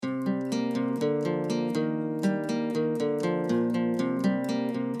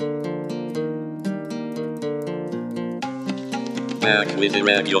back with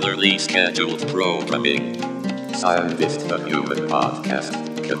irregularly scheduled programming. Scientist the Human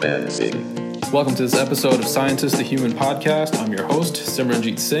Podcast, commencing. Welcome to this episode of Scientist the Human Podcast. I'm your host,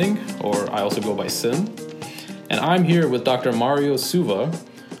 Simranjit Singh, or I also go by Sim. And I'm here with Dr. Mario Suva,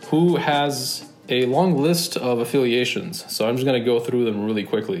 who has a long list of affiliations. So I'm just going to go through them really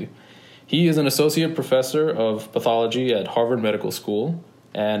quickly. He is an associate professor of pathology at Harvard Medical School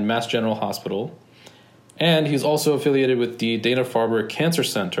and Mass General Hospital. And he's also affiliated with the Dana-Farber Cancer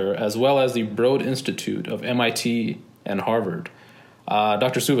Center, as well as the Broad Institute of MIT and Harvard.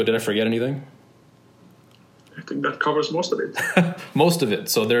 Dr. Suva, did I forget anything? I think that covers most of it. Most of it.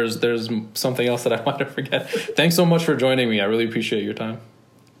 So there's something else that I want to forget. Thanks so much for joining me. I really appreciate your time.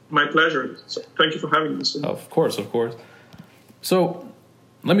 My pleasure. So thank you for having me. Of course. So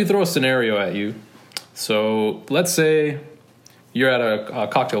let me throw a scenario at you. So let's say you're at a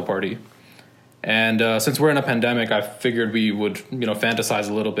cocktail party. And since we're in a pandemic, I figured we would,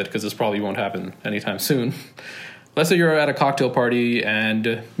 fantasize a little bit because this probably won't happen anytime soon. Let's say you're at a cocktail party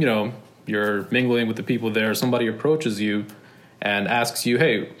and, you're mingling with the people there. Somebody approaches you and asks you,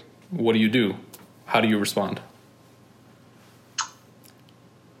 hey, what do? How do you respond?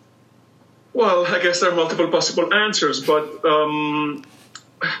 Well, I guess there are multiple possible answers, but, I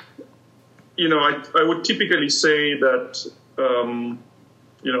would typically say that,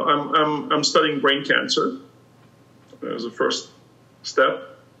 I'm studying brain cancer as a first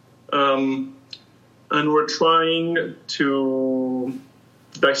step. And we're trying to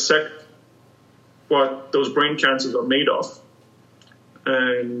dissect what those brain cancers are made of.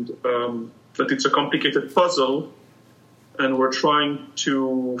 And that it's a complicated puzzle. And we're trying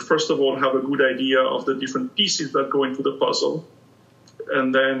to, first of all, have a good idea of the different pieces that go into the puzzle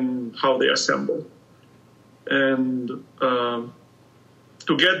and then how they assemble. And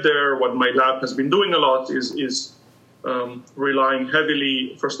to get there, what my lab has been doing a lot is relying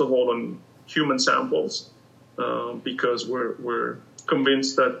heavily, first of all, on human samples, because we're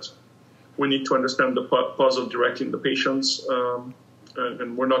convinced that we need to understand the puzzle directly in the patients,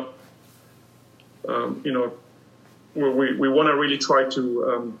 and we're not, we want to really try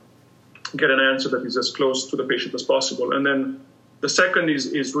to get an answer that is as close to the patient as possible. And then the second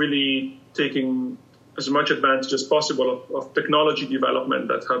is really taking as much advantage as possible of technology development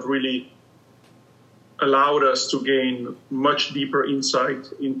that have really allowed us to gain much deeper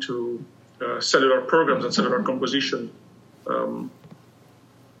insight into cellular programs and cellular composition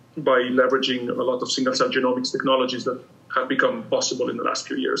by leveraging a lot of single-cell genomics technologies that have become possible in the last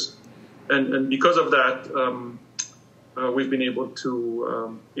few years. And because of that, we've been able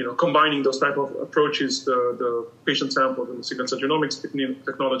to, combining those type of approaches, the patient samples and the single-cell genomics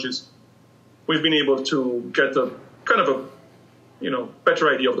technologies, we've been able to get a kind of a, better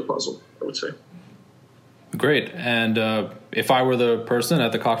idea of the puzzle, I would say. Great. And if I were the person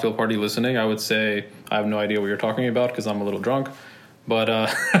at the cocktail party listening, I would say I have no idea what you're talking about because I'm a little drunk. But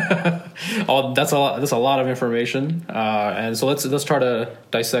that's a lot of information. And so let's try to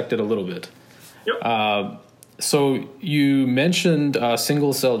dissect it a little bit. Yep. So you mentioned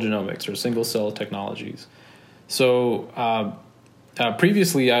single-cell genomics or single-cell technologies. So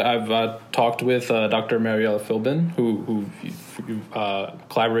previously, I've talked with Dr. Mariella Philbin, who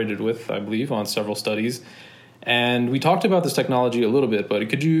collaborated with, I believe, on several studies. And we talked about this technology a little bit, but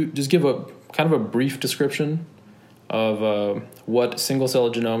could you just give a kind of a brief description of what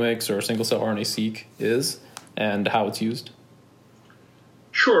single-cell genomics or single-cell RNA-seq is and how it's used?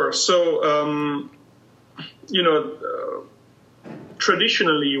 Sure. So,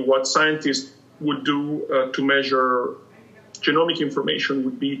 traditionally, what scientists would do to measure genomic information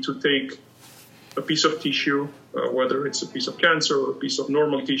would be to take a piece of tissue, whether it's a piece of cancer or a piece of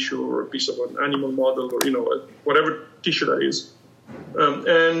normal tissue or a piece of an animal model or, whatever tissue that is,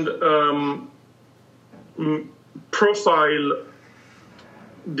 and profile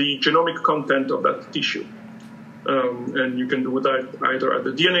the genomic content of that tissue. And you can do that either at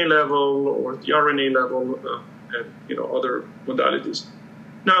the DNA level or the RNA level and, other modalities.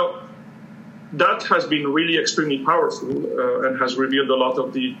 Now, that has been really extremely powerful and has revealed a lot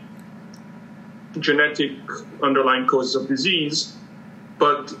of the genetic underlying causes of disease,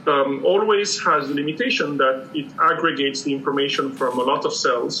 but always has the limitation that it aggregates the information from a lot of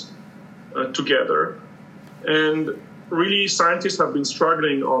cells together. And really, scientists have been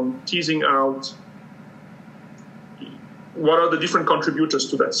struggling on teasing out what are the different contributors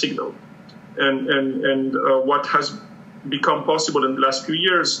to that signal. And what has become possible in the last few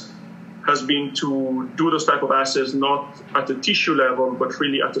years has been to do those type of assays not at the tissue level, but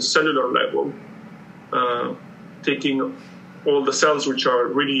really at the cellular level, taking all the cells which are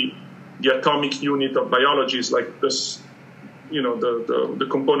really the atomic unit of biology, is like this the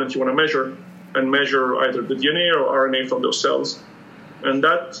component you want to measure, and measure either the DNA or RNA from those cells. And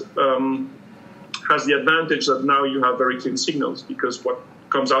that has the advantage that now you have very clean signals, because what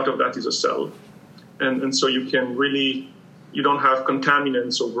comes out of that is a cell. And so you don't have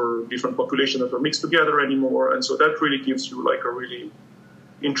contaminants over different populations that are mixed together anymore. And so that really gives you like a really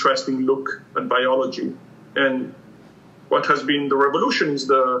interesting look at biology. And what has been the revolution is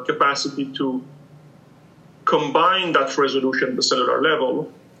the capacity to combine that resolution at the cellular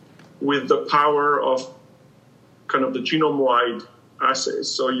level with the power of kind of the genome-wide assays.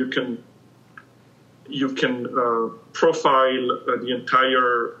 So you can profile the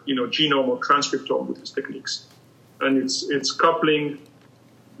entire genome or transcriptome with these techniques, and it's coupling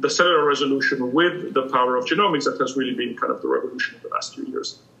the cellular resolution with the power of genomics that has really been kind of the revolution of the last few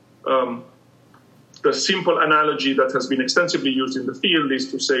years. The simple analogy that has been extensively used in the field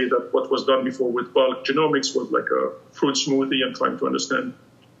is to say that what was done before with bulk genomics was like a fruit smoothie and trying to understand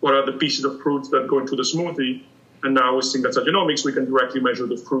what are the pieces of fruit that go into the smoothie. And now with single-cell genomics, we can directly measure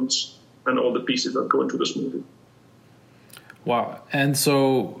the fruits and all the pieces that go into the smoothie. Wow. And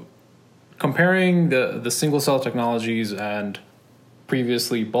so comparing the single-cell technologies and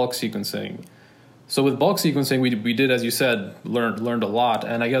previously bulk sequencing, so with bulk sequencing, we did, as you said, learned a lot.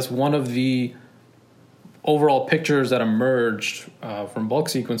 And I guess one of the overall pictures that emerged from bulk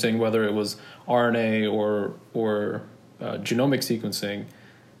sequencing, whether it was RNA or genomic sequencing,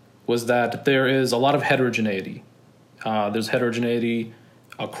 was that there is a lot of heterogeneity. There's heterogeneity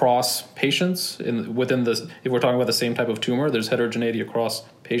across patients if we're talking about the same type of tumor, there's heterogeneity across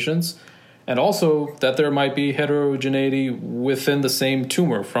patients, and also that there might be heterogeneity within the same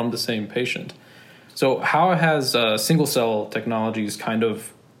tumor from the same patient. So how has single cell technologies kind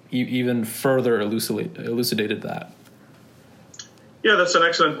of even further elucidated that? Yeah, that's an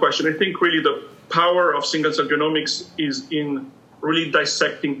excellent question. I think really the power of single cell genomics is in really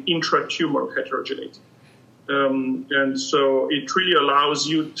dissecting intra-tumor heterogeneity. And so it really allows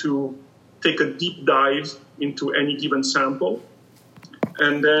you to take a deep dive into any given sample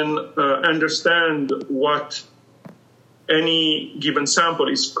and then understand what any given sample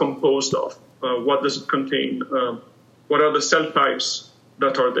is composed of. What does it contain? What are the cell types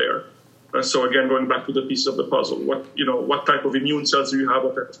that are there? So again, going back to the pieces of the puzzle, what type of immune cells do you have?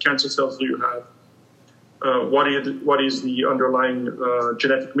 What type of cancer cells do you have? What is the underlying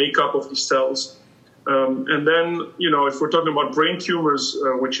genetic makeup of these cells? And then, if we're talking about brain tumors,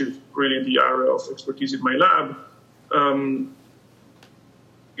 which is really the area of expertise in my lab,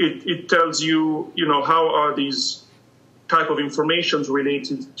 it tells you, how are these type of informations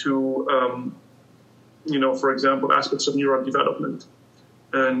related to, for example, aspects of neural development,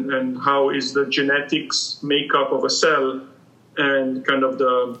 and how is the genetics makeup of a cell and kind of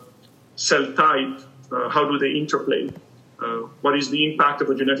the cell type, how do they interplay? What is the impact of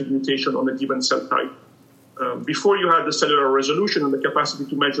a genetic mutation on a given cell type? Before you had the cellular resolution and the capacity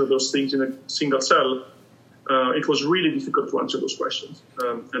to measure those things in a single cell, it was really difficult to answer those questions.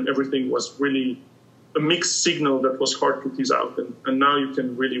 And everything was really a mixed signal that was hard to tease out. And now you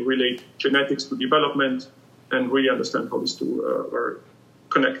can really relate genetics to development and really understand how these two are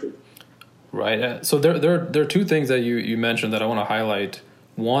connected. Right. So there are two things that you mentioned that I want to highlight.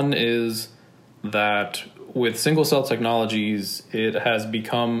 One is that with single-cell technologies, it has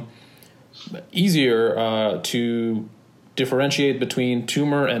become easier to differentiate between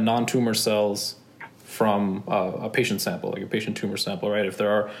tumor and non-tumor cells from a patient sample, like a patient tumor sample, right? If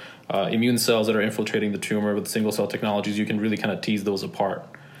there are immune cells that are infiltrating the tumor with single-cell technologies, you can really kind of tease those apart.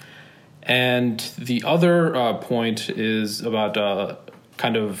 And the other point is about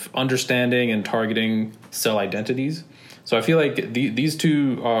kind of understanding and targeting cell identities. So I feel like these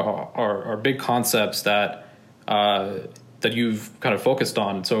two are big concepts that you've kind of focused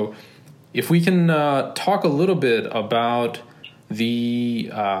on. So if we can talk a little bit about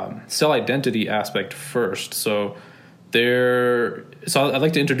the cell identity aspect first. So I'd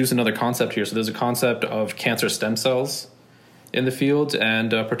like to introduce another concept here. So there's a concept of cancer stem cells in the field,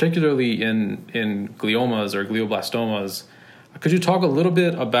 and particularly in gliomas or glioblastomas. Could you talk a little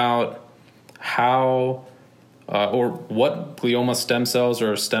bit about how or what glioma stem cells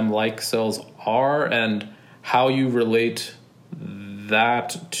or stem-like cells are, and how you relate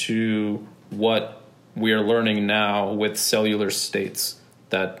that to what we are learning now with cellular states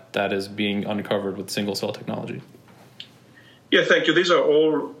that is being uncovered with single-cell technology? Yeah, thank you. These are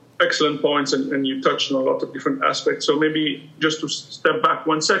all excellent points, and you touched on a lot of different aspects. So maybe just to step back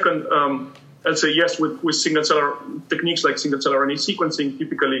 1 second, I'd say yes, with single-cell techniques like single-cell RNA sequencing,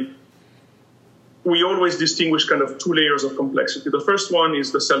 typically, we always distinguish kind of two layers of complexity. The first one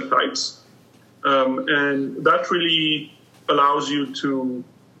is the cell types. And that really allows you to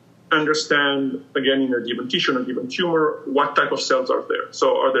understand, again, in a given tissue, in a given tumor, what type of cells are there.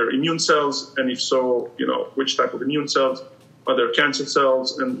 So are there immune cells? And if so, which type of immune cells? Are there cancer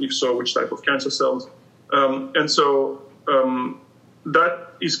cells? And if so, which type of cancer cells? That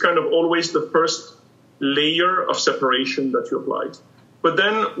is kind of always the first layer of separation that you applied. But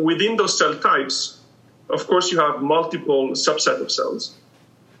then within those cell types, of course, you have multiple subset of cells.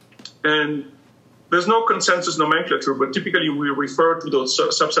 And there's no consensus nomenclature, but typically we refer to those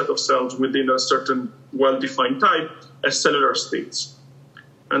subset of cells within a certain well-defined type as cellular states.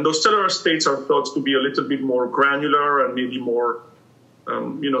 And those cellular states are thought to be a little bit more granular and maybe more,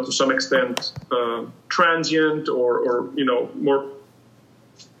 to some extent, transient or more,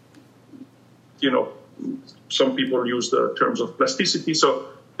 some people use the terms of plasticity. So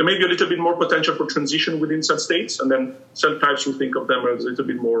there may be a little bit more potential for transition within cell states, and then cell types we think of them as a little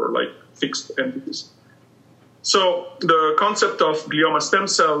bit more like fixed entities. So the concept of glioma stem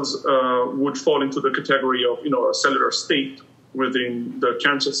cells would fall into the category of a cellular state within the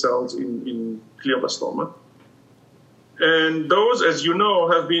cancer cells in glioblastoma. And those, as you know,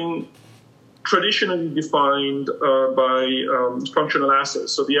 have been traditionally defined by functional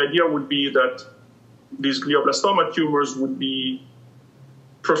assays. So the idea would be that these glioblastoma tumors would be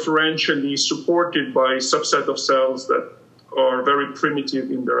preferentially supported by a subset of cells that are very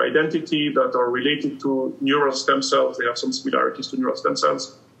primitive in their identity, that are related to neural stem cells. They have some similarities to neural stem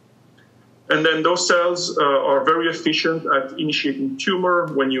cells. And then those cells are very efficient at initiating tumor.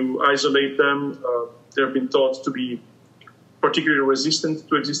 When you isolate them, they've been thought to be particularly resistant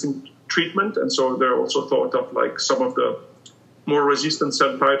to existing treatment. And so they're also thought of like some of the more resistant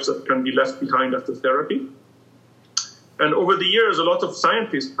cell types that can be left behind after therapy. And over the years, a lot of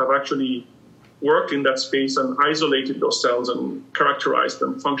scientists have actually worked in that space and isolated those cells and characterized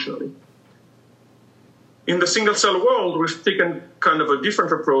them functionally. In the single-cell world, we've taken kind of a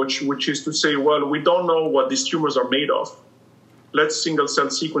different approach, which is to say, well, we don't know what these tumors are made of. Let's single-cell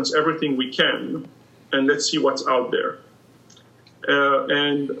sequence everything we can, and let's see what's out there.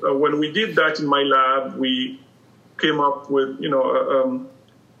 When we did that in my lab, we came up with,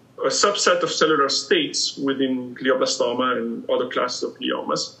 a subset of cellular states within glioblastoma and other classes of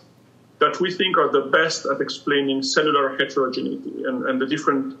gliomas that we think are the best at explaining cellular heterogeneity and the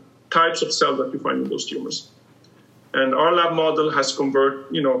different types of cells that you find in those tumors. And our lab model has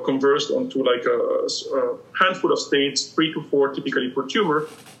conversed onto like a handful of states, 3 to 4 typically per tumor,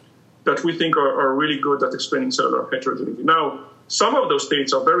 that we think are really good at explaining cellular heterogeneity. Now, some of those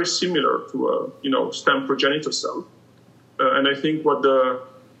states are very similar to a stem progenitor cell. And I think what the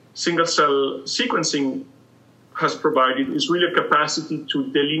single-cell sequencing has provided is really a capacity to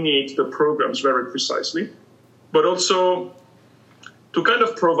delineate the programs very precisely, but also to kind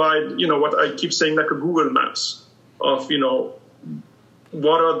of provide, what I keep saying, like a Google Maps of,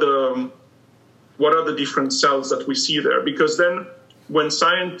 what are the different cells that we see there. Because then when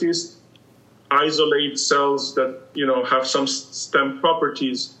scientists isolate cells that, have some stem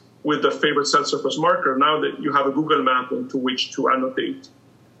properties with the favorite cell surface marker, now that you have a Google map into which to annotate.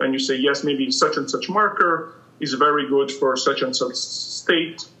 And you say, yes, maybe such and such marker is very good for such and such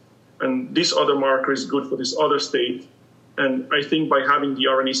state, and this other marker is good for this other state. And I think by having the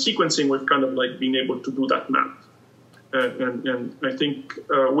RNA sequencing, we've kind of like been able to do that map. And I think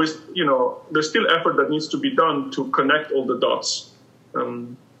there's still effort that needs to be done to connect all the dots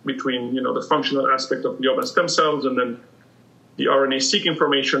between, the functional aspect of glioma stem cells and then the RNA-seq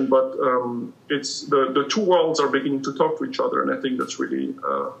information, but it's the two worlds are beginning to talk to each other, and I think that's really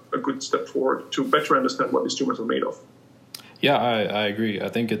a good step forward to better understand what these tumors are made of. Yeah, I agree. I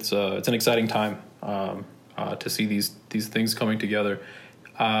think it's an exciting time to see these things coming together.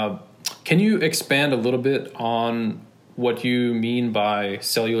 Can you expand a little bit on what you mean by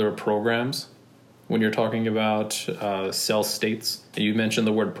cellular programs when you're talking about cell states? You mentioned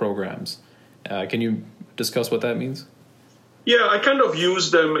the word programs. Can you discuss what that means? Yeah, I kind of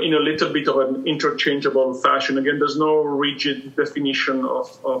use them in a little bit of an interchangeable fashion. Again, there's no rigid definition of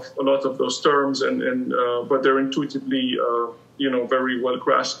a lot of those terms, but they're intuitively, very well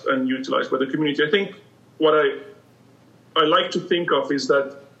grasped and utilized by the community. I think what I like to think of is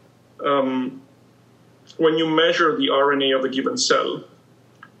that when you measure the RNA of a given cell,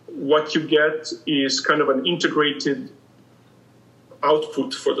 what you get is kind of an integrated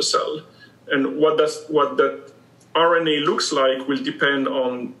output for the cell, and what that RNA looks like will depend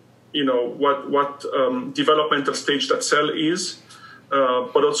on, what developmental stage that cell is,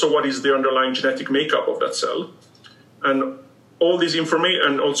 but also what is the underlying genetic makeup of that cell, and all these information,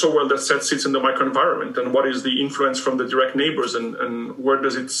 and also where that cell sits in the microenvironment, and what is the influence from the direct neighbors, and where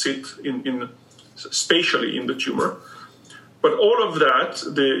does it sit in spatially in the tumor. But all of that,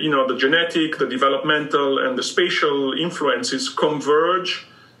 the genetic, the developmental, and the spatial influences converge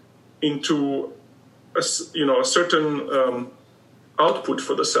into a certain output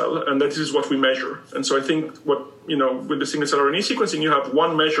for the cell, and that is what we measure. And so I think with the single cell RNA sequencing, you have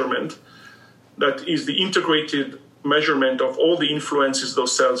one measurement that is the integrated measurement of all the influences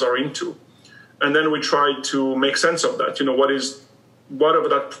those cells are into. And then we try to make sense of that. What of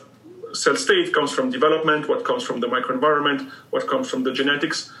that cell state comes from development, what comes from the microenvironment, what comes from the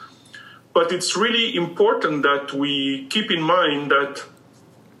genetics. But it's really important that we keep in mind that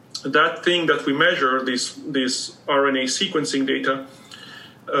thing that we measure, this RNA sequencing data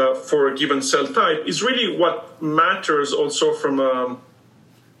for a given cell type, is really what matters also from an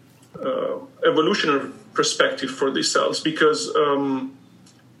evolutionary perspective for these cells, because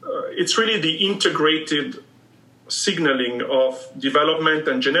it's really the integrated signaling of development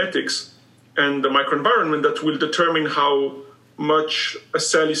and genetics and the microenvironment that will determine how much a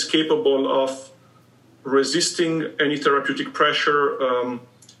cell is capable of resisting any therapeutic pressure,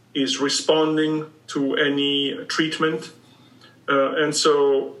 is responding to any treatment. And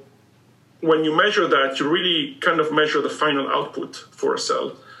so when you measure that, you really kind of measure the final output for a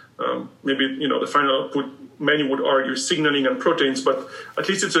cell. Maybe, the final output, many would argue signaling and proteins, but at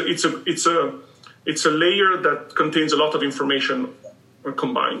least it's a layer that contains a lot of information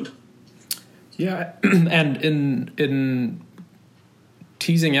combined. Yeah, and in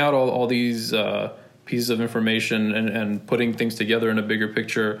teasing out all these pieces of information and putting things together in a bigger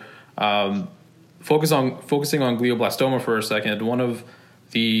picture, focusing on glioblastoma for a second, one of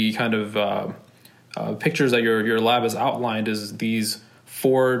the kind of pictures that your lab has outlined is these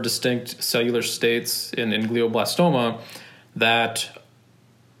 4 distinct cellular states in glioblastoma that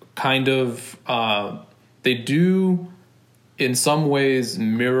kind of they do in some ways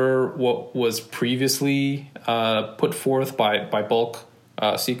mirror what was previously put forth by bulk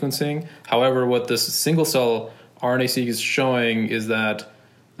sequencing. However, what this single cell RNA-seq is showing is that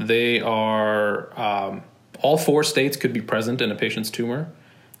they are all 4 states could be present in a patient's tumor,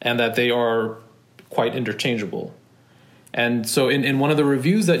 and that they are quite interchangeable. And so in one of the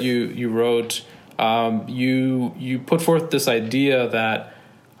reviews that you wrote, you put forth this idea that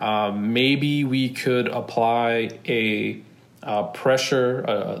maybe we could apply a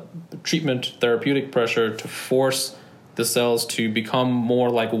treatment therapeutic pressure to force the cells to become more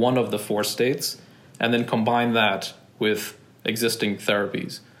like one of the 4 states, and then combine that with existing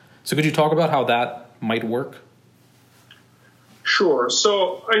therapies. So could you talk about how that might work? Sure.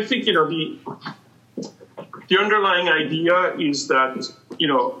 So I think, the underlying idea is that,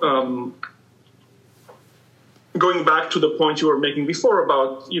 going back to the point you were making before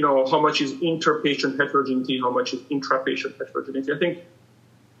about, how much is inter-patient heterogeneity, how much is intra-patient heterogeneity. I think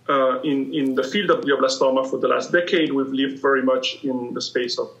in the field of glioblastoma for the last decade, we've lived very much in the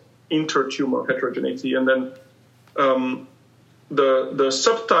space of inter-tumor heterogeneity. And then the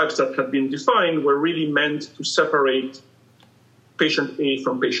subtypes that had been defined were really meant to separate patient A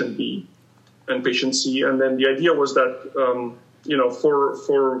from patient B and patient C. And then the idea was that, for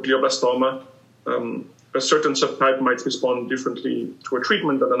glioblastoma, a certain subtype might respond differently to a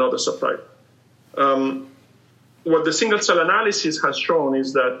treatment than another subtype. What the single cell analysis has shown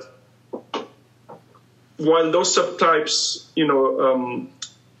is that while those subtypes,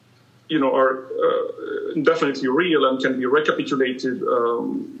 are definitely real and can be recapitulated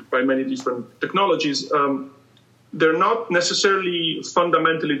by many different technologies, they're not necessarily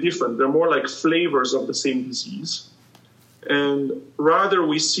fundamentally different. They're more like flavors of the same disease. And rather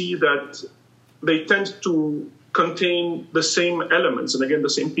we see that they tend to contain the same elements, and again, the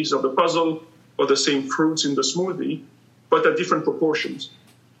same piece of the puzzle or the same fruits in the smoothie, but at different proportions.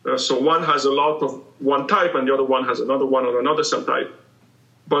 So one has a lot of one type and the other one has another one or another cell type,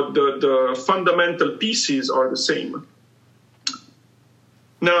 but the fundamental pieces are the same.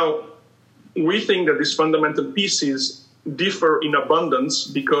 Now, we think that these fundamental pieces differ in abundance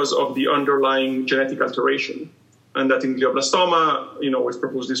because of the underlying genetic alteration. And that in glioblastoma, we've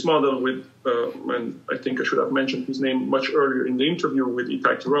proposed this model with, and I think I should have mentioned his name much earlier in the interview, with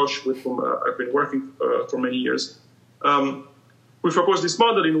Itai Tirosh, with whom I've been working for many years. We proposed this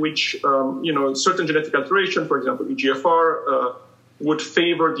model in which, certain genetic alteration, for example, EGFR, would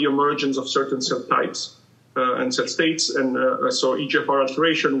favor the emergence of certain cell types and cell states. And so EGFR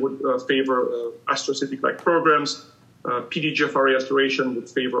alteration would favor astrocytic-like programs. PDGFR alteration would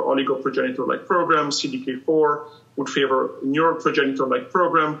favor oligoprogenitor-like programs. CDK4 would favor neuroprogenitor-like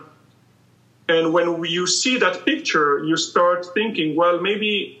program. And when you see that picture, you start thinking, well,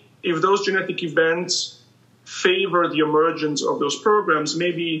 maybe if those genetic events favor the emergence of those programs,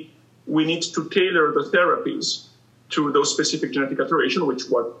 maybe we need to tailor the therapies to those specific genetic alterations, which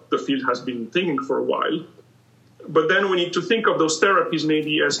what the field has been thinking for a while. But then we need to think of those therapies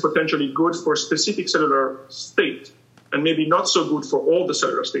maybe as potentially good for a specific cellular state and maybe not so good for all the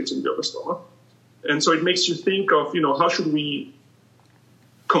cellular states in glioblastoma. And so it makes you think of, how should we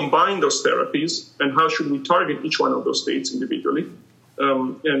combine those therapies and how should we target each one of those states individually?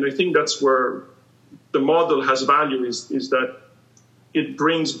 And I think that's where the model has value is that it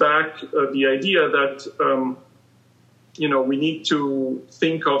brings back the idea that, we need to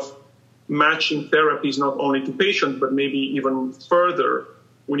think of matching therapies not only to patients, but maybe even further.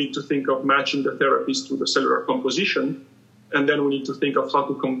 We need to think of matching the therapies to the cellular composition. And then we need to think of how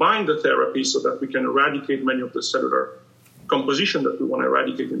to combine the therapies so that we can eradicate many of the cellular composition that we want to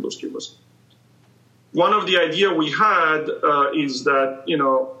eradicate in those tumors. One of the idea we had is that,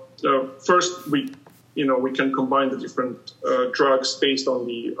 first we can combine the different drugs based on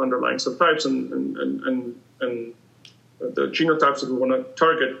the underlying cell types and the genotypes that we want to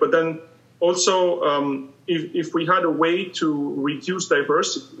target. But then also, if we had a way to reduce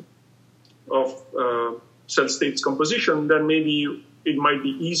diversity of cell states composition, then maybe it might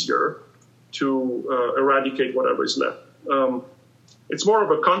be easier to eradicate whatever is left. It's more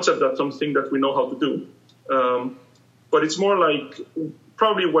of a concept than something that we know how to do. But it's more like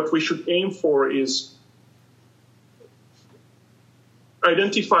probably what we should aim for is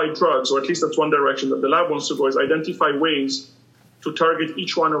identify drugs, or at least that's one direction that the lab wants to go, is identify ways to target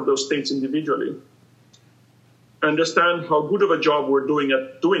each one of those states individually, understand how good of a job we're doing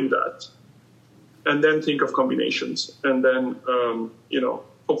at doing that, and then think of combinations, and then,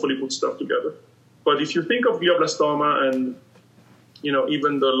 hopefully put stuff together. But if you think of glioblastoma and,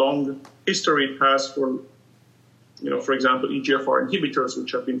 even the long history it has for, for example, EGFR inhibitors,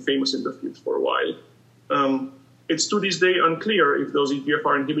 which have been famous in the field for a while, it's to this day unclear if those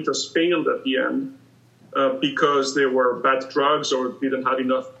EGFR inhibitors failed at the end because they were bad drugs or didn't have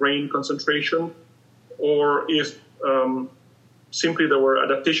enough brain concentration, or if simply there were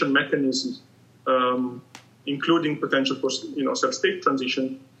adaptation mechanisms, including potential for cell state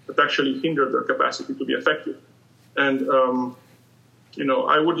transition, that actually hindered their capacity to be effective. And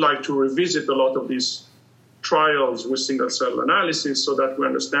I would like to revisit a lot of these trials with single cell analysis so that we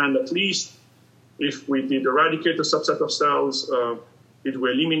understand at least if we did eradicate a subset of cells, did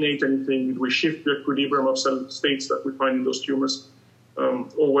we eliminate anything, did we shift the equilibrium of cell states that we find in those tumors,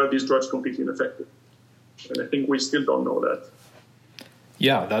 or were these drugs completely ineffective? And I think we still don't know that.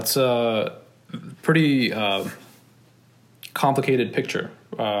 Yeah, that's a pretty complicated picture,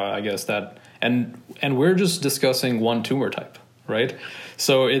 I guess, that, and we're just discussing one tumor type, right?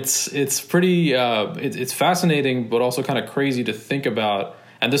 So it's pretty, it's fascinating, but also kind of crazy to think about.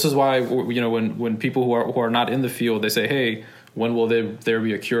 And this is why, when people who are not in the field, they say, hey, when will there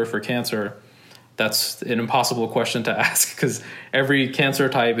be a cure for cancer? That's an impossible question to ask because every cancer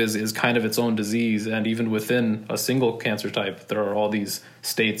type is kind of its own disease. And even within a single cancer type, there are all these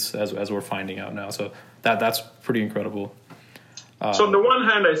states as we're finding out now. So that's pretty incredible. So on the one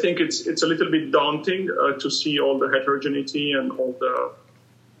hand, I think it's a little bit daunting to see all the heterogeneity and all the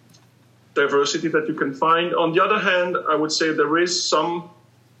diversity that you can find. On the other hand, I would say there is some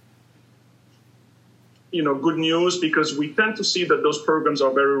good news, because we tend to see that those programs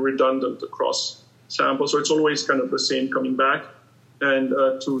are very redundant across samples. So it's always kind of the same coming back. And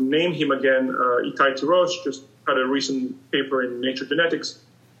to name him again, Itai Tirosh just had a recent paper in Nature Genetics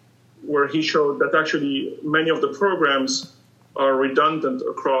where he showed that actually many of the programs are redundant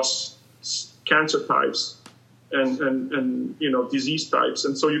across cancer types and disease types.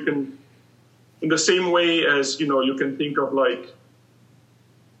 And so you can, in the same way as, you can think of like,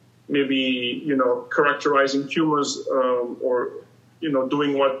 maybe, characterizing tumors or,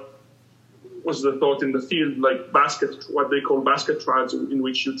 doing what was the thought in the field, like what they call basket trials, in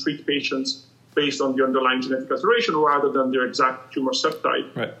which you treat patients based on the underlying genetic alteration rather than their exact tumor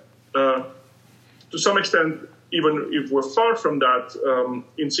subtype. Right. To some extent, even if we're far from that,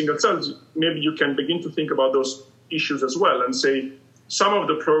 in single cells, maybe you can begin to think about those issues as well and say some of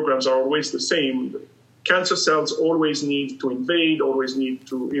the programs are always the same. Cancer cells always need to invade, always need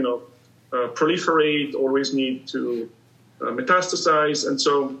to, proliferate, always need to metastasize, and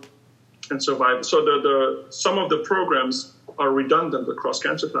survive. So some of the programs are redundant across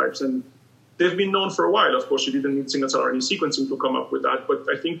cancer types, and they've been known for a while. Of course, you didn't need single-cell RNA sequencing to come up with that, but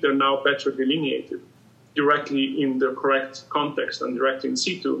I think they're now better delineated directly in the correct context and directly in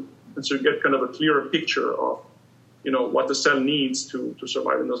situ, and so you get kind of a clearer picture of, what the cell needs to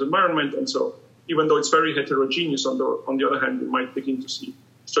survive in those environments. And so even though it's very heterogeneous, on the other hand, we might begin to see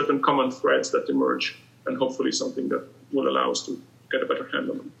certain common threads that emerge, and hopefully something that will allow us to get a better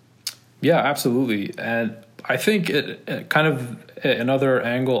handle on them. Yeah, absolutely. And I think it kind of another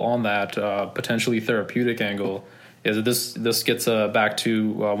angle on that potentially therapeutic angle is that this gets back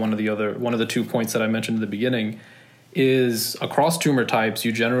to one of the 2 points that I mentioned in the beginning. Is across tumor types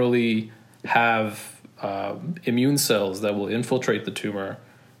you generally have immune cells that will infiltrate the tumor,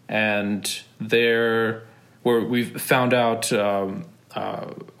 and where we've found out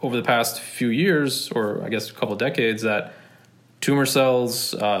over the past few years, or I guess a couple of decades, that tumor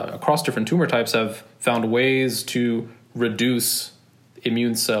cells across different tumor types have found ways to reduce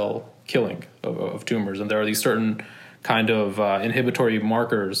immune cell killing of tumors. And there are these certain kind of inhibitory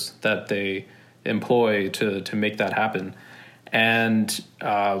markers that they employ to make that happen. And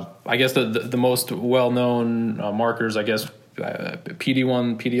I guess the most well-known markers, I guess,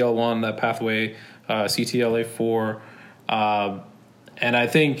 PD-1, PD-L1, that pathway, CTLA-4, and I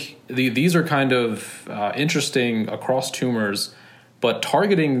think these are kind of interesting across tumors, but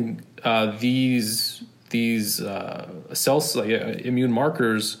targeting these cells, like immune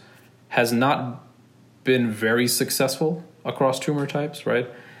markers, has not been very successful across tumor types, right?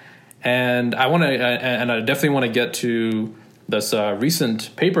 And I definitely want to get to this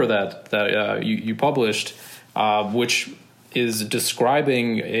recent paper that you published, which is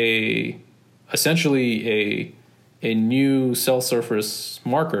describing essentially a new cell surface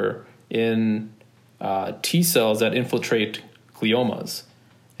marker in T cells that infiltrate gliomas,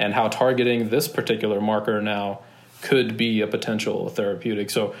 and how targeting this particular marker now could be a potential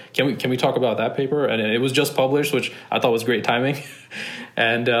therapeutic. So can we talk about that paper? And it was just published, which I thought was great timing,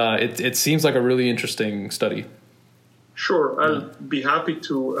 and it seems like a really interesting study. Sure, I'll be happy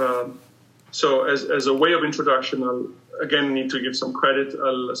to. So as a way of introduction, I'll again need to give some credit.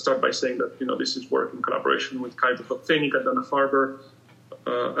 I'll start by saying that this is work in collaboration with Kai Tophenik at Dana-Farber,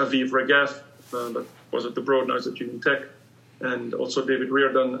 Aviv Regev, that was at the Broad, now is at Genentech, and also David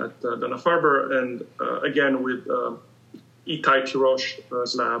Reardon at Dana-Farber, and again with Itai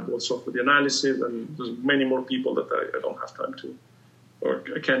Tirosh's lab also for the analysis, and there's many more people that I don't have time to, or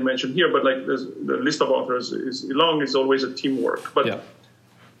I can't mention here, but like the list of authors is long. It's always a teamwork. But yeah.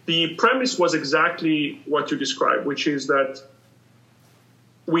 The premise was exactly what you described, which is that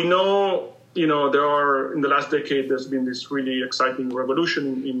we know, there are, in the last decade, there's been this really exciting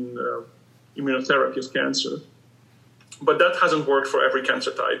revolution in immunotherapy of cancer. But that hasn't worked for every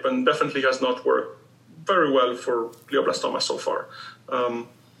cancer type, and definitely has not worked very well for glioblastoma so far.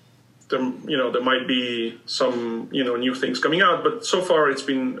 There might be some, new things coming out, but so far it's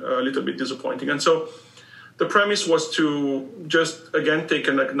been a little bit disappointing. And so the premise was to just, again, take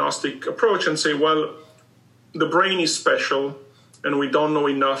an agnostic approach and say, well, the brain is special, and we don't know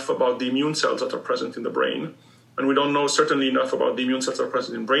enough about the immune cells that are present in the brain, and we don't know certainly enough about the immune cells that are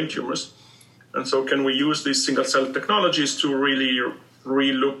present in brain tumors. And so can we use these single-cell technologies to really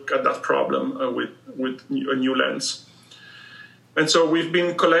re-look at that problem with a new lens? And so we've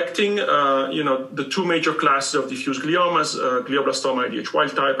been collecting, the two major classes of diffuse gliomas, glioblastoma IDH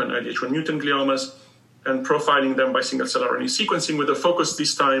wild type and IDH1 mutant gliomas, and profiling them by single-cell RNA sequencing with a focus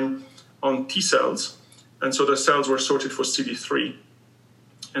this time on T cells. And so the cells were sorted for CD3.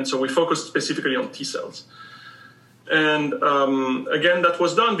 And so we focused specifically on T cells. And again, that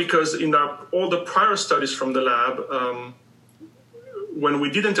was done because in all the prior studies from the lab, when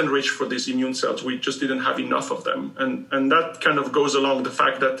we didn't enrich for these immune cells, we just didn't have enough of them. And that kind of goes along the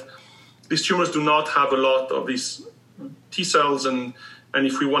fact that these tumors do not have a lot of these T cells, and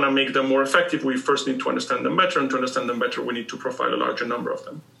if we want to make them more effective, we first need to understand them better, and to understand them better, we need to profile a larger number of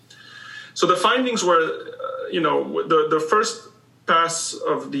them. So the findings were, the first pass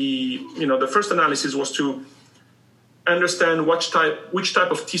of the first analysis was to understand which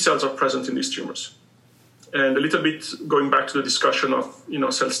type of T cells are present in these tumors. And a little bit going back to the discussion of,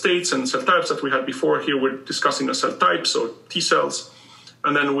 cell states and cell types that we had before. Here we're discussing a cell type, so T cells.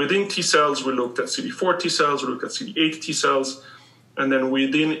 And then within T cells, we looked at CD4 T cells, we looked at CD8 T cells. And then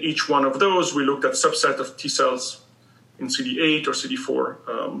within each one of those, we looked at subset of T cells in CD8 or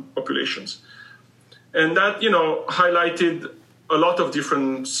CD4 populations. And that, highlighted a lot of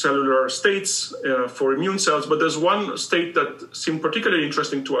different cellular states for immune cells. But there's one state that seemed particularly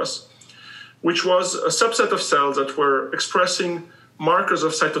interesting to us, which was a subset of cells that were expressing markers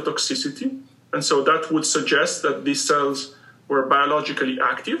of cytotoxicity. And so that would suggest that these cells were biologically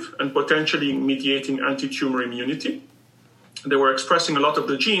active and potentially mediating anti-tumor immunity. They were expressing a lot of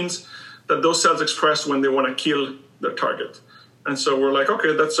the genes that those cells express when they want to kill their target. And so we're like,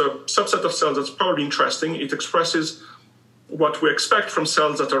 okay, that's a subset of cells that's probably interesting. It expresses what we expect from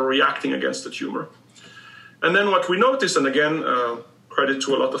cells that are reacting against the tumor. And then what we noticed, and again, credit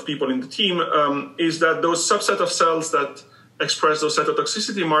to a lot of people in the team, is that those subset of cells that express those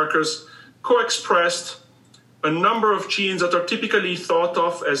cytotoxicity markers co-expressed a number of genes that are typically thought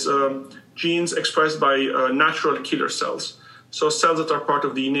of as genes expressed by natural killer cells, so cells that are part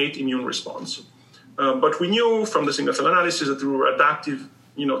of the innate immune response. But we knew from the single cell analysis that they were adaptive,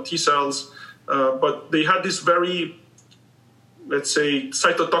 T cells, but they had this very, let's say,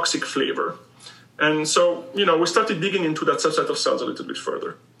 cytotoxic flavor. And so, we started digging into that subset of cells a little bit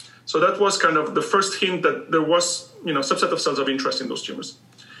further. So that was kind of the first hint that there was, subset of cells of interest in those tumors.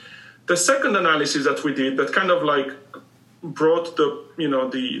 The second analysis that we did that kind of like brought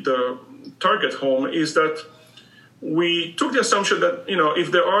the target home is that we took the assumption that,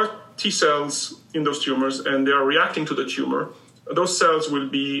 if there are T cells in those tumors and they are reacting to the tumor, those cells will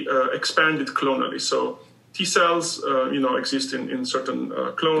be expanded clonally. So T cells, exist in certain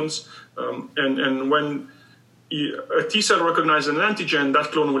clones, and when a T cell recognizes an antigen,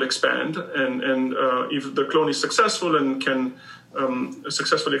 that clone will expand, and if the clone is successful and can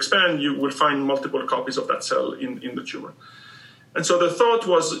successfully expand, you will find multiple copies of that cell in the tumor. And so the thought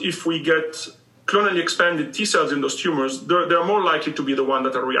was, if we get clonally expanded T cells in those tumors, they're more likely to be the ones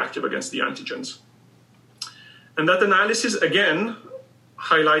that are reactive against the antigens. And that analysis, again,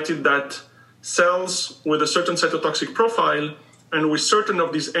 highlighted that cells with a certain cytotoxic profile and with certain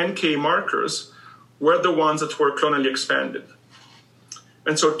of these NK markers were the ones that were clonally expanded.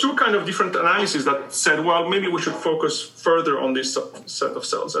 And so two kind of different analyses that said, well, maybe we should focus further on this set of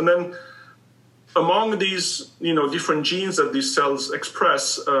cells. And then among these, different genes that these cells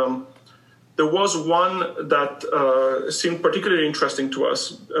express, there was one that seemed particularly interesting to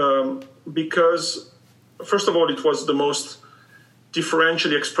us because, first of all, it was the most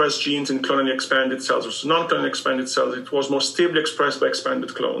differentially expressed genes in clonally expanded cells versus non-clonally expanded cells. It was most stably expressed by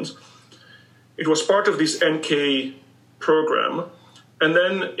expanded clones. It was part of this NK program. And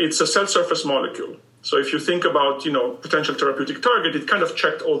then it's a cell surface molecule. So if you think about, potential therapeutic target, it kind of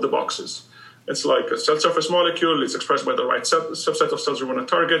checked all the boxes. It's like a cell surface molecule. It's expressed by the right subset of cells we want to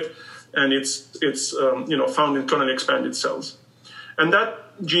target, and it's found in clonally expanded cells. And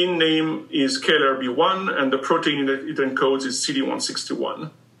that gene name is KLRB1, and the protein that it encodes is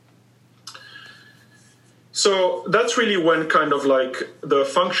CD161. So that's really when kind of like the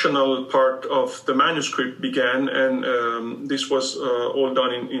functional part of the manuscript began, and this was all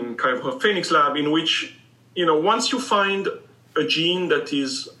done in Kai-Wolf Phoenix lab, in which, once you find a gene that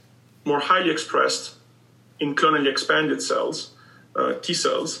is more highly expressed in clonally expanded cells, T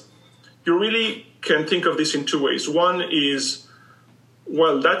cells, you really can think of this in two ways. One is,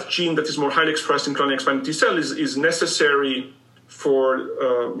 well, that gene that is more highly expressed in clonally expanded T cell is necessary for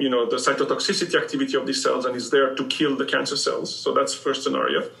the cytotoxicity activity of these cells and is there to kill the cancer cells. So that's the first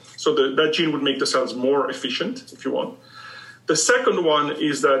scenario. So that gene would make the cells more efficient, if you want. The second one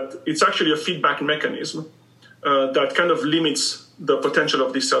is that it's actually a feedback mechanism that kind of limits the potential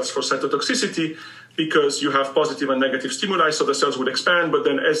of these cells for cytotoxicity, because you have positive and negative stimuli, so the cells would expand, but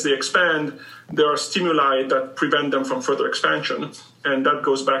then as they expand, there are stimuli that prevent them from further expansion. And that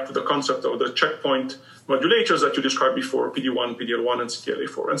goes back to the concept of the checkpoint modulators that you described before, PD-1, PD-L1, and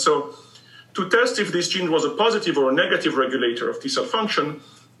CTLA-4. And so to test if this gene was a positive or a negative regulator of T-cell function,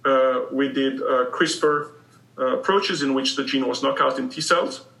 we did CRISPR approaches in which the gene was knocked out in T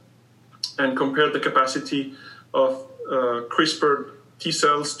cells and compared the capacity of CRISPR T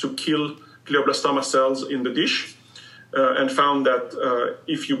cells to kill glioblastoma cells in the dish, and found that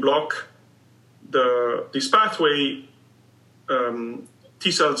if you block this pathway,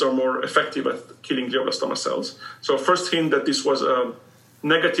 T cells are more effective at killing glioblastoma cells. So first hint that this was a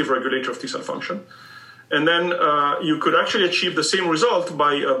negative regulator of T cell function. And then you could actually achieve the same result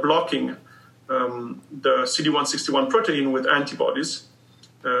by blocking the CD161 protein with antibodies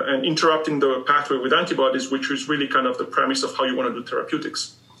and interrupting the pathway with antibodies, which is really kind of the premise of how you want to do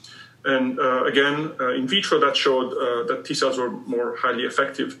therapeutics. And again, in vitro, that showed that T cells were more highly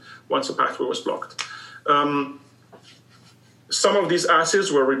effective once the pathway was blocked. Some of these assays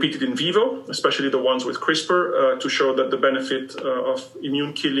were repeated in vivo, especially the ones with CRISPR, to show that the benefit of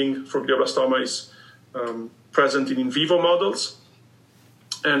immune killing for glioblastoma is present in vivo models.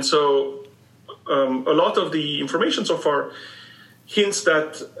 And so a lot of the information so far hints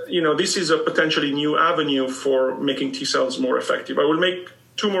that this is a potentially new avenue for making T cells more effective. I will make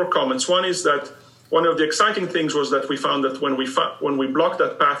two more comments. One is that one of the exciting things was that we found that when we blocked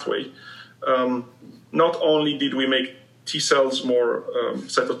that pathway, not only did we make T cells more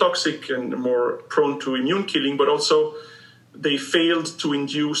cytotoxic and more prone to immune killing, but also they failed to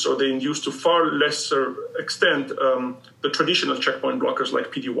induce, or they induced to far lesser extent, the traditional checkpoint blockers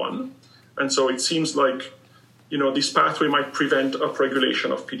like PD-1. And so it seems like, this pathway might prevent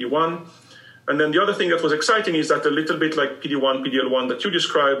upregulation of PD-1. And then the other thing that was exciting is that a little bit like PD-1, PD-L1 that you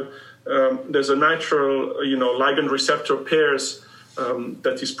described, there's a natural, ligand receptor pairs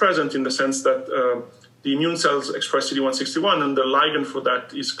that is present in the sense that the immune cells express CD161, and the ligand for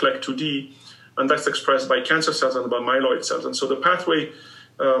that is CLEC2D, and that's expressed by cancer cells and by myeloid cells. And so the pathway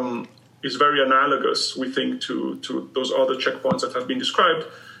is very analogous, we think, to those other checkpoints that have been described,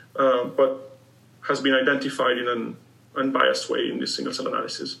 but has been identified in an unbiased way in this single cell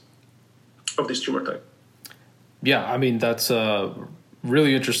analysis of this tumor type. Yeah, I mean, that's a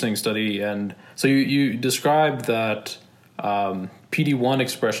really interesting study. And so you described that PD-1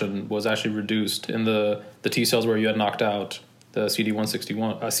 expression was actually reduced in the T cells where you had knocked out the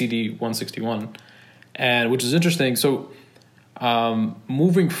CD161, and which is interesting. So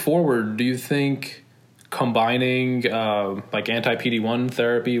moving forward, do you think combining like anti-PD-1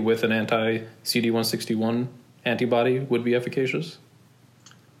 therapy with an anti-CD161 antibody would be efficacious?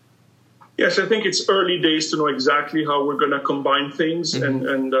 Yes, I think it's early days to know exactly how we're going to combine things. Mm-hmm.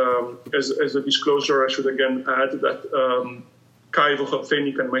 And as a disclosure, I should again add that Kai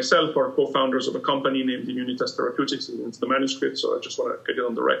Vuchovfenik and myself are co-founders of a company named Immunitas Therapeutics. It's the manuscript, so I just want to get it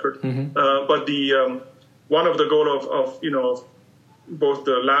on the record. Mm-hmm. But the one of the goal of both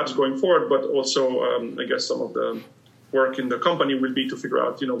the labs going forward, but also I guess some of the work in the company will be to figure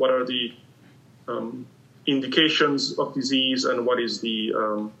out what are the indications of disease and what is the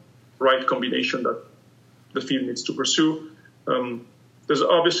right combination that the field needs to pursue. There's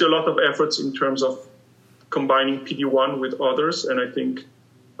obviously a lot of efforts in terms of combining PD-1 with others, and I think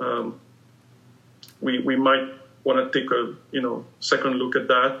we might want to take a second look at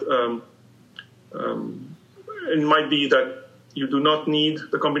that. It might be that you do not need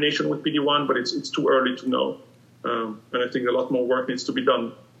the combination with PD-1, but it's too early to know, and I think a lot more work needs to be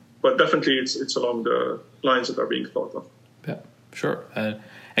done. But definitely, it's along the lines that are being thought of. Yeah, sure. And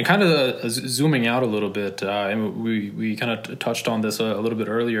kind of zooming out a little bit, and we kind of touched on this a little bit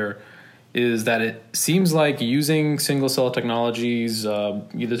earlier, is that it seems like using single cell technologies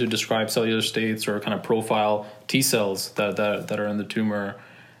either to describe cellular states or kind of profile T cells that are in the tumor,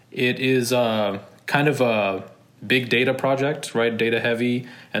 it is kind of a big data project, right? Data heavy.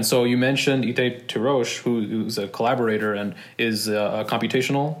 And so you mentioned Itay Tirosh, who's a collaborator and is a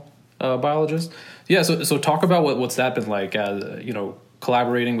computational biologist. Yeah, so talk about what's that been like,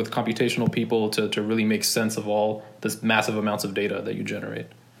 collaborating with computational people to really make sense of all this massive amounts of data that you generate.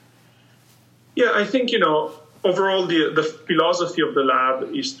 Yeah, I think, overall the philosophy of the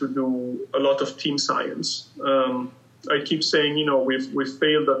lab is to do a lot of team science. I keep saying, we've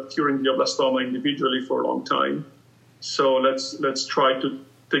failed at curing glioblastoma individually for a long time. So let's try to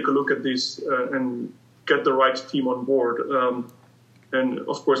take a look at this and get the right team on board. And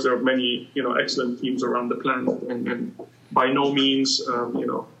of course, there are many, excellent teams around the planet, and by no means,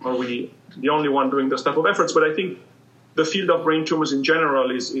 are we the only one doing this type of efforts. But I think the field of brain tumors in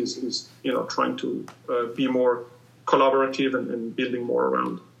general is trying to be more collaborative and building more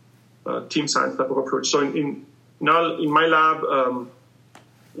around team science type of approach. So in my lab,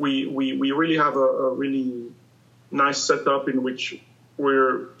 we really have a really nice setup in which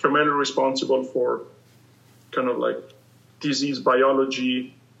we're primarily responsible for kind of like disease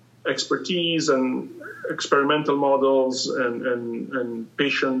biology expertise and experimental models and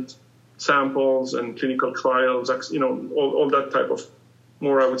patient samples and clinical trials, all that type of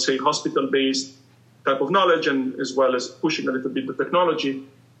more, I would say, hospital-based type of knowledge, and as well as pushing a little bit the technology.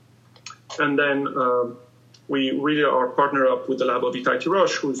 And then we really are partnered up with the lab of Itay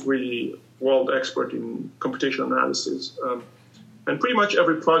Tirosh, who's really world expert in computational analysis. And pretty much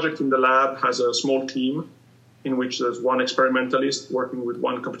every project in the lab has a small team in which there's one experimentalist working with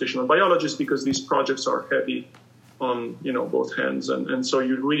one computational biologist, because these projects are heavy on both hands. And so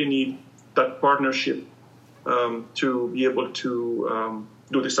you really need that partnership to be able to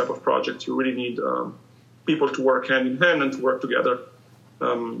do this type of project. You really need people to work hand in hand and to work together.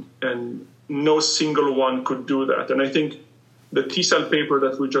 And no single one could do that. And I think the T-cell paper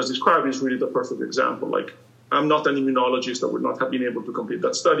that we just described is really the perfect example. Like, I'm not an immunologist. I would not have been able to complete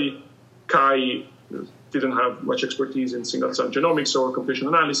that study. Kai didn't have much expertise in single-cell genomics or computational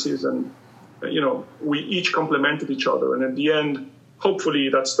analysis. And, we each complemented each other. And at the end, hopefully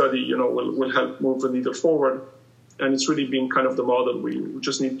that study, will help move the needle forward. And it's really been kind of the model. We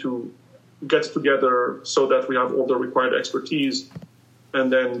just need to get together so that we have all the required expertise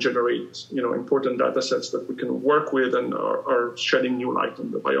and then generate, important data sets that we can work with and are shedding new light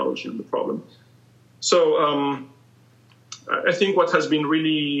on the biology and the problem. So I think what has been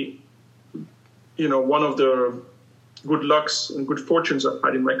really, one of the good lucks and good fortunes I've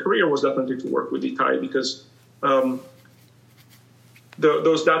had in my career was definitely to work with Itay, because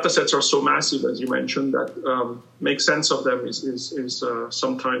those data sets are so massive, as you mentioned, that make sense of them is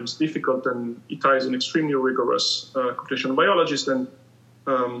sometimes difficult, and Itai is an extremely rigorous computational biologist, and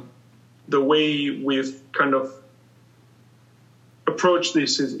the way we've kind of approached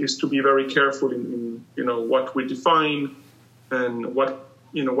this is to be very careful in what we define and what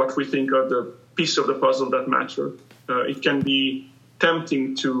we think are the pieces of the puzzle that matter. It can be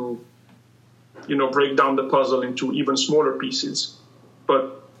tempting to break down the puzzle into even smaller pieces,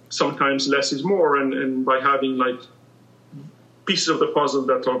 but sometimes less is more, and by having like pieces of the puzzle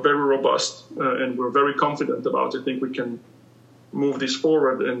that are very robust and we're very confident about, I think we can move this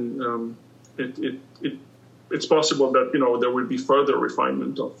forward, and it's possible that there will be further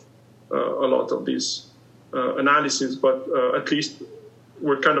refinement of a lot of these analysis, but at least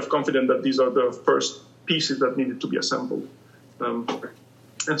we're kind of confident that these are the first pieces that needed to be assembled.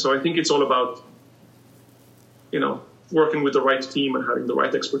 And so I think it's all about working with the right team and having the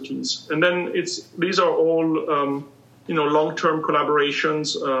right expertise. And then these are all long-term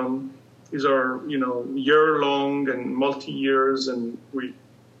collaborations. These are year-long and multi-years, and we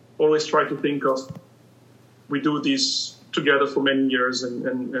always try to think of we do this together for many years,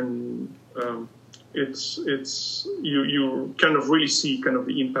 and it's you kind of really see kind of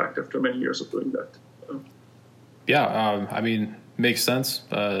the impact after many years of doing that. Yeah, I mean, makes sense.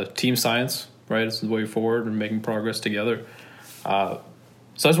 Team science, right? It's the way forward and making progress together.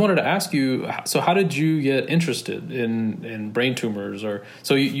 So I just wanted to ask you, so how did you get interested in brain tumors? Or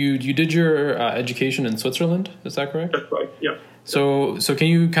so you did your education in Switzerland, is that correct? That's right, yeah. So can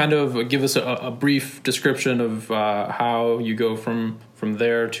you kind of give us a brief description of how you go from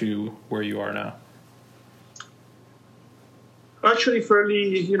there to where you are now? Actually,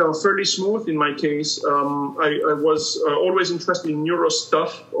 fairly smooth in my case. I was always interested in neuro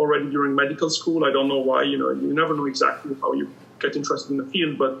stuff already during medical school. I don't know why. You never know exactly how you get interested in the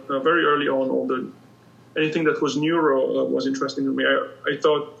field, but very early on, anything that was neuro was interesting to me. I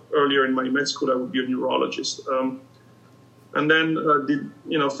thought earlier in my med school I would be a neurologist, and then did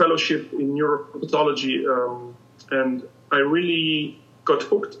fellowship in neuropathology, and I really got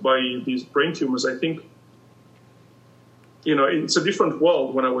hooked by these brain tumors. I think. It's a different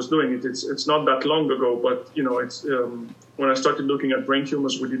world when I was doing it. It's not that long ago, but it's when I started looking at brain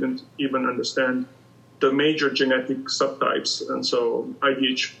tumors, we didn't even understand the major genetic subtypes, and so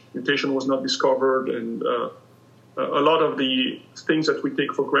IDH mutation was not discovered, and a lot of the things that we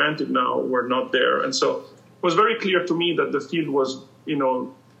take for granted now were not there, and so it was very clear to me that the field was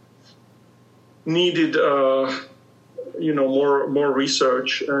needed. More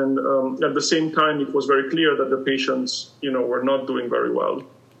research, and at the same time, it was very clear that the patients, were not doing very well,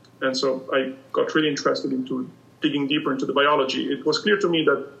 and so I got really interested into digging deeper into the biology. It was clear to me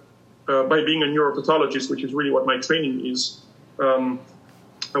that by being a neuropathologist, which is really what my training is,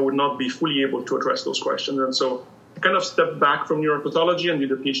 I would not be fully able to address those questions, and so I kind of stepped back from neuropathology and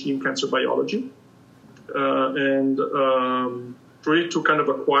did a PhD in cancer biology, and really to kind of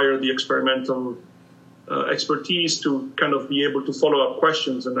acquire the experimental expertise to kind of be able to follow up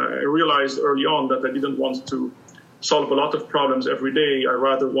questions. And I realized early on that I didn't want to solve a lot of problems every day. I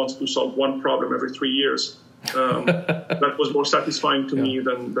rather wanted to solve one problem every 3 years. That was more satisfying to me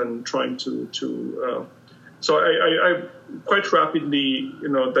than trying to so I quite rapidly,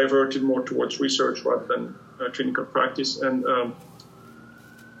 diverted more towards research rather than clinical practice. And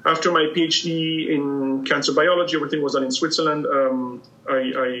after my PhD in cancer biology, everything was done in Switzerland.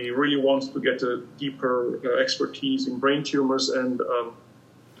 I really wanted to get a deeper expertise in brain tumors, and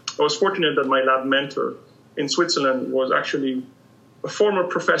I was fortunate that my lab mentor in Switzerland was actually a former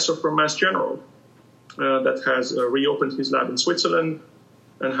professor from Mass General that has reopened his lab in Switzerland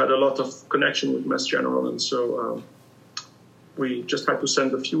and had a lot of connection with Mass General, and so we just had to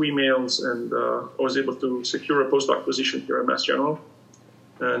send a few emails, and I was able to secure a postdoc position here at Mass General.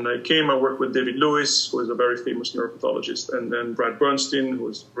 And I worked with David Lewis, who is a very famous neuropathologist, and then Brad Bernstein, who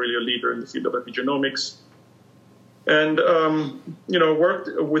is really a leader in the field of epigenomics. And, worked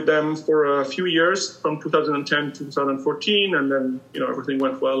with them for a few years, from 2010 to 2014, and then, everything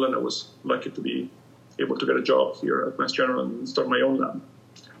went well, and I was lucky to be able to get a job here at Mass General and start my own lab.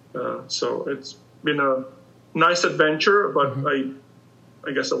 So it's been a nice adventure, but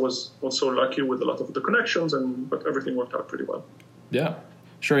I guess I was also lucky with a lot of the connections, but everything worked out pretty well. Yeah.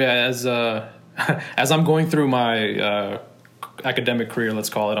 Sure. Yeah. As I'm going through my academic career, let's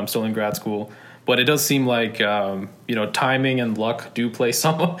call it, I'm still in grad school, but it does seem like timing and luck do play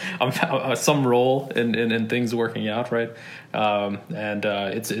some role in things working out, right? And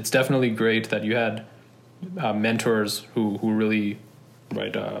it's definitely great that you had mentors who really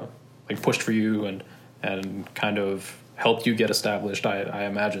pushed for you and kind of helped you get established, I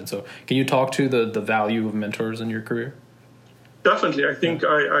imagine. So can you talk to the value of mentors in your career? Definitely. I think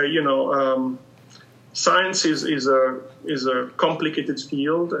science is a complicated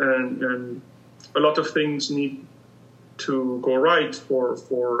field, and a lot of things need to go right for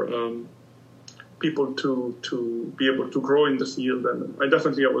people to be able to grow in the field. And I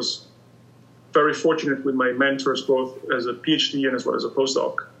was very fortunate with my mentors, both as a PhD and as well as a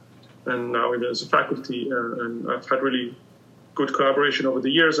postdoc, and now as a faculty. And I've had really good collaboration over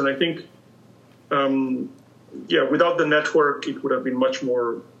the years. And I think, without the network, it would have been much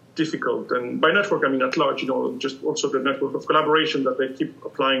more difficult. And by network, I mean at large, just also the network of collaboration that I keep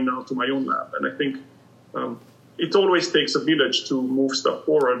applying now to my own lab. And I think it always takes a village to move stuff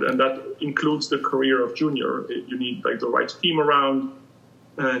forward, and that includes the career of junior. You need like the right team around,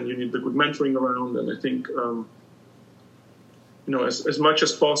 and you need the good mentoring around. And I think, as much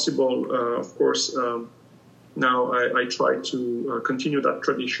as possible, of course, now I try to continue that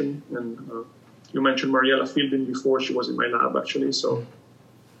tradition. And you mentioned Mariella Fielding before. She was in my lab, actually. So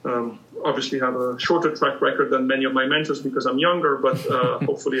obviously have a shorter track record than many of my mentors because I'm younger, but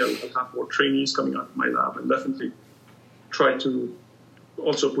hopefully I'll have more trainees coming out of my lab, and definitely try to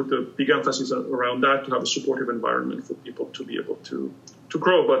also put a big emphasis around that, to have a supportive environment for people to be able to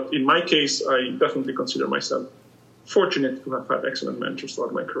grow. But in my case, I definitely consider myself fortunate to have had excellent mentors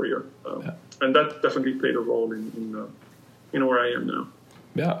throughout my career. And that definitely played a role in where I am now.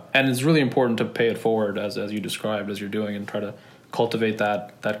 Yeah, and it's really important to pay it forward, as you described, as you're doing, and try to cultivate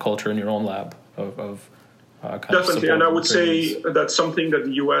that culture in your own lab of definitely. And I would say that's something that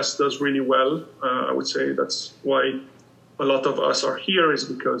the US does really well. I would say that's why a lot of us are here, is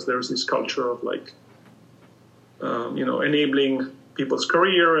because there's this culture of enabling people's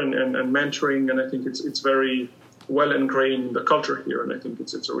career and mentoring. And I think it's very well ingrained in the culture here. And I think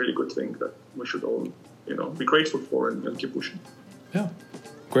it's a really good thing that we should all, be grateful for and keep pushing. Yeah,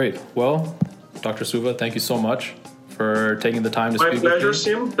 great. Well, Dr. Suva, thank you so much for taking the time to speak with me. My pleasure,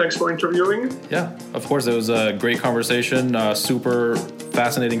 Sim. Thanks for interviewing. Yeah, of course. It was a great conversation. Super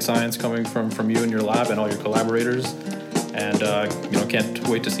fascinating science coming from you and your lab and all your collaborators. And, can't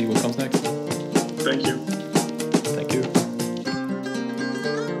wait to see what comes next. Thank you. Thank you.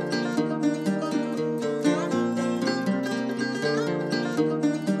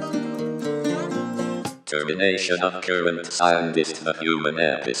 Termination of current Scientist the Human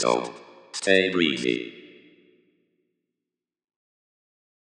episode. Stay breezy.